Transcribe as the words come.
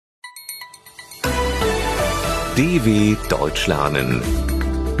DW Deutsch lernen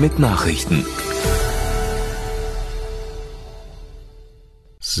mit Nachrichten.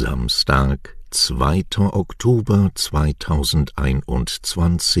 Samstag, 2. Oktober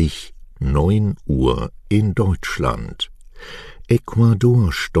 2021, 9 Uhr in Deutschland.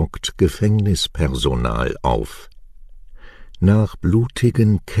 Ecuador stockt Gefängnispersonal auf. Nach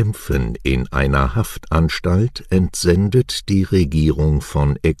blutigen Kämpfen in einer Haftanstalt entsendet die Regierung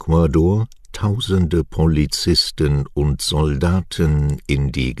von Ecuador Tausende Polizisten und Soldaten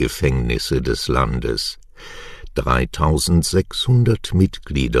in die Gefängnisse des Landes. 3600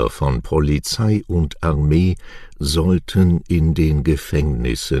 Mitglieder von Polizei und Armee sollten in den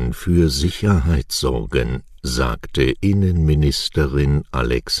Gefängnissen für Sicherheit sorgen, sagte Innenministerin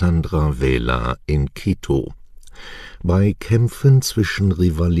Alexandra Welle in Quito. Bei Kämpfen zwischen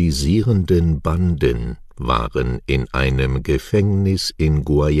rivalisierenden Banden waren in einem Gefängnis in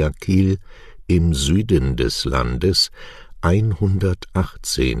Guayaquil im Süden des Landes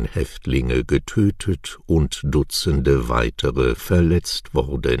 118 Häftlinge getötet und Dutzende weitere verletzt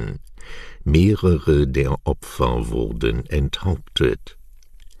worden. Mehrere der Opfer wurden enthauptet.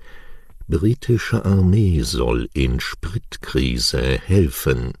 Britische Armee soll in Spritkrise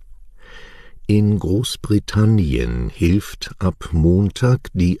helfen. In Großbritannien hilft ab Montag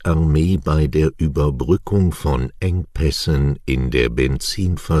die Armee bei der Überbrückung von Engpässen in der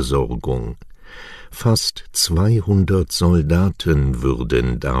Benzinversorgung. Fast 200 Soldaten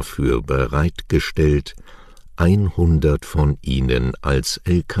würden dafür bereitgestellt, 100 von ihnen als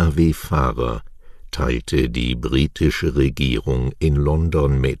Lkw-Fahrer, teilte die britische Regierung in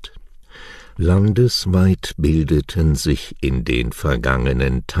London mit. Landesweit bildeten sich in den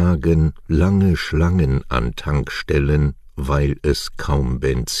vergangenen Tagen lange Schlangen an Tankstellen, weil es kaum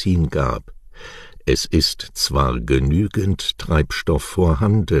Benzin gab. Es ist zwar genügend Treibstoff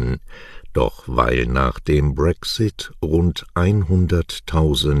vorhanden, doch weil nach dem Brexit rund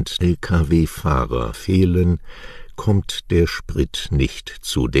 100.000 Lkw-Fahrer fehlen, kommt der Sprit nicht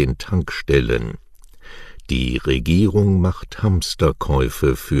zu den Tankstellen. Die Regierung macht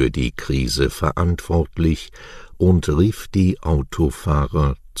Hamsterkäufe für die Krise verantwortlich und rief die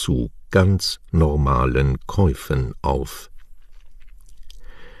Autofahrer zu ganz normalen Käufen auf.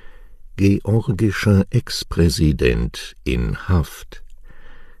 Georgischer Ex-Präsident in Haft.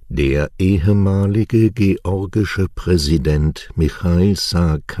 Der ehemalige georgische Präsident Michail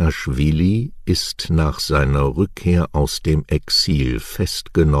Saakaschwili ist nach seiner Rückkehr aus dem Exil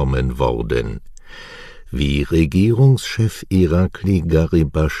festgenommen worden. Wie Regierungschef Irakli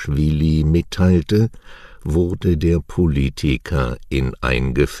Garibashvili mitteilte, wurde der Politiker in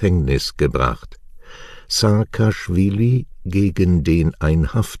ein Gefängnis gebracht. Saakaschwili, gegen den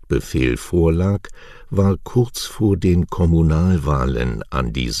ein Haftbefehl vorlag, war kurz vor den Kommunalwahlen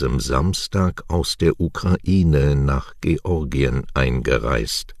an diesem Samstag aus der Ukraine nach Georgien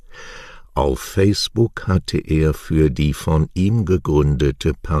eingereist. Auf Facebook hatte er für die von ihm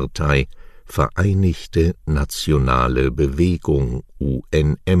gegründete Partei Vereinigte Nationale Bewegung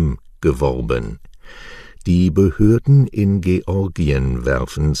UNM geworben. Die Behörden in Georgien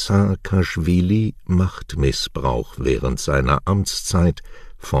werfen Saakaschwili Machtmissbrauch während seiner Amtszeit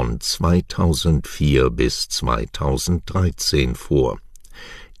von 2004 bis 2013 vor.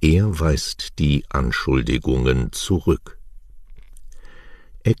 Er weist die Anschuldigungen zurück.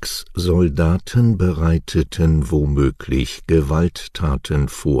 Ex-Soldaten bereiteten womöglich Gewalttaten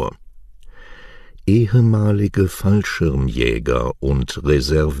vor. Ehemalige Fallschirmjäger und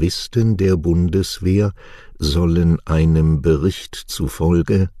Reservisten der Bundeswehr sollen einem Bericht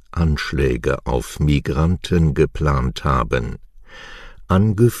zufolge Anschläge auf Migranten geplant haben.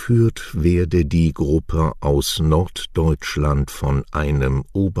 Angeführt werde die Gruppe aus Norddeutschland von einem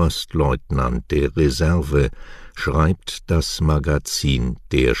Oberstleutnant der Reserve, schreibt das Magazin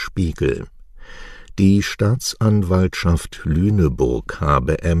Der Spiegel. Die Staatsanwaltschaft Lüneburg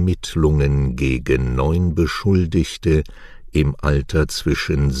habe Ermittlungen gegen 9 Beschuldigte im Alter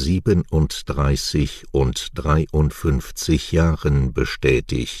zwischen 37 und 53 Jahren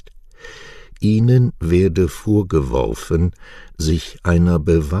bestätigt. Ihnen werde vorgeworfen, sich einer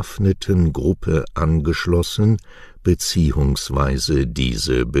bewaffneten Gruppe angeschlossen bzw.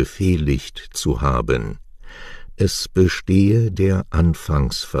 diese befehligt zu haben. Es bestehe der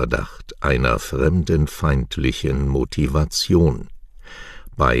Anfangsverdacht einer fremdenfeindlichen Motivation.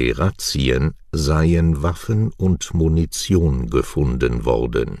 Bei Razzien seien Waffen und Munition gefunden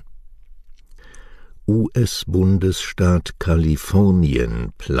worden. US-Bundesstaat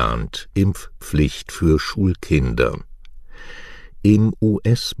Kalifornien plant Impfpflicht für Schulkinder. Im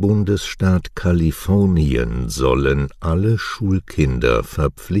US-Bundesstaat Kalifornien sollen alle Schulkinder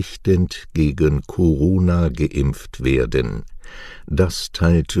verpflichtend gegen Corona geimpft werden. Das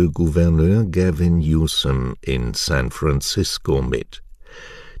teilte Gouverneur Gavin Newsom in San Francisco mit.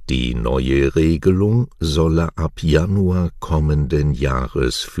 Die neue Regelung solle ab Januar kommenden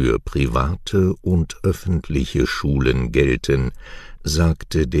Jahres für private und öffentliche Schulen gelten,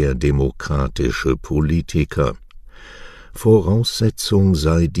 sagte der demokratische Politiker. Voraussetzung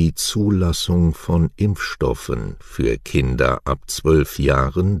sei die Zulassung von Impfstoffen für Kinder ab 12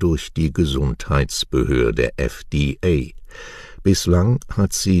 Jahren durch die Gesundheitsbehörde FDA. Bislang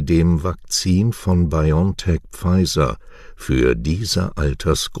hat sie dem Vakzin von BioNTech-Pfizer für diese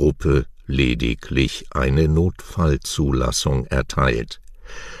Altersgruppe lediglich eine Notfallzulassung erteilt.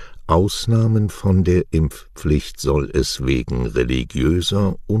 Ausnahmen von der Impfpflicht soll es wegen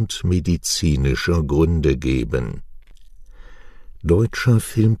religiöser und medizinischer Gründe geben. Deutscher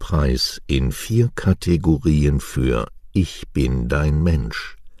Filmpreis in 4 Kategorien für Ich bin dein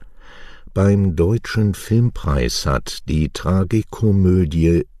Mensch. Beim Deutschen Filmpreis hat die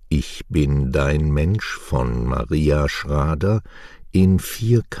Tragikomödie Ich bin dein Mensch von Maria Schrader in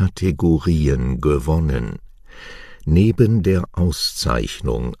 4 Kategorien gewonnen. Neben der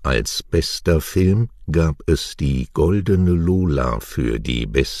Auszeichnung als bester Film gab es die Goldene Lola für die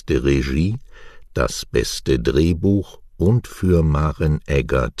beste Regie, das beste Drehbuch und für Maren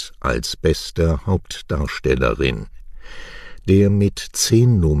Eggert als beste Hauptdarstellerin. Der mit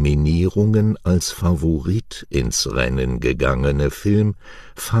 10 Nominierungen als Favorit ins Rennen gegangene Film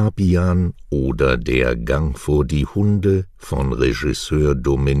Fabian oder Der Gang vor die Hunde von Regisseur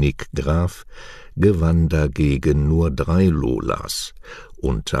Dominik Graf gewann dagegen nur 3 Lolas,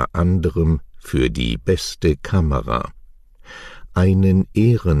 unter anderem für die beste Kamera. Einen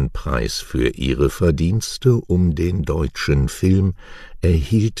Ehrenpreis für ihre Verdienste um den deutschen Film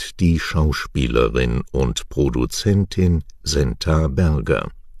erhielt die Schauspielerin und Produzentin Senta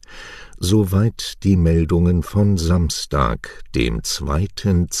Berger. Soweit die Meldungen von Samstag, dem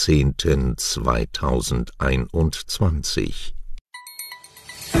 2.10.2021.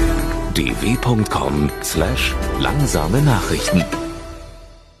 dw.com/langsame Nachrichten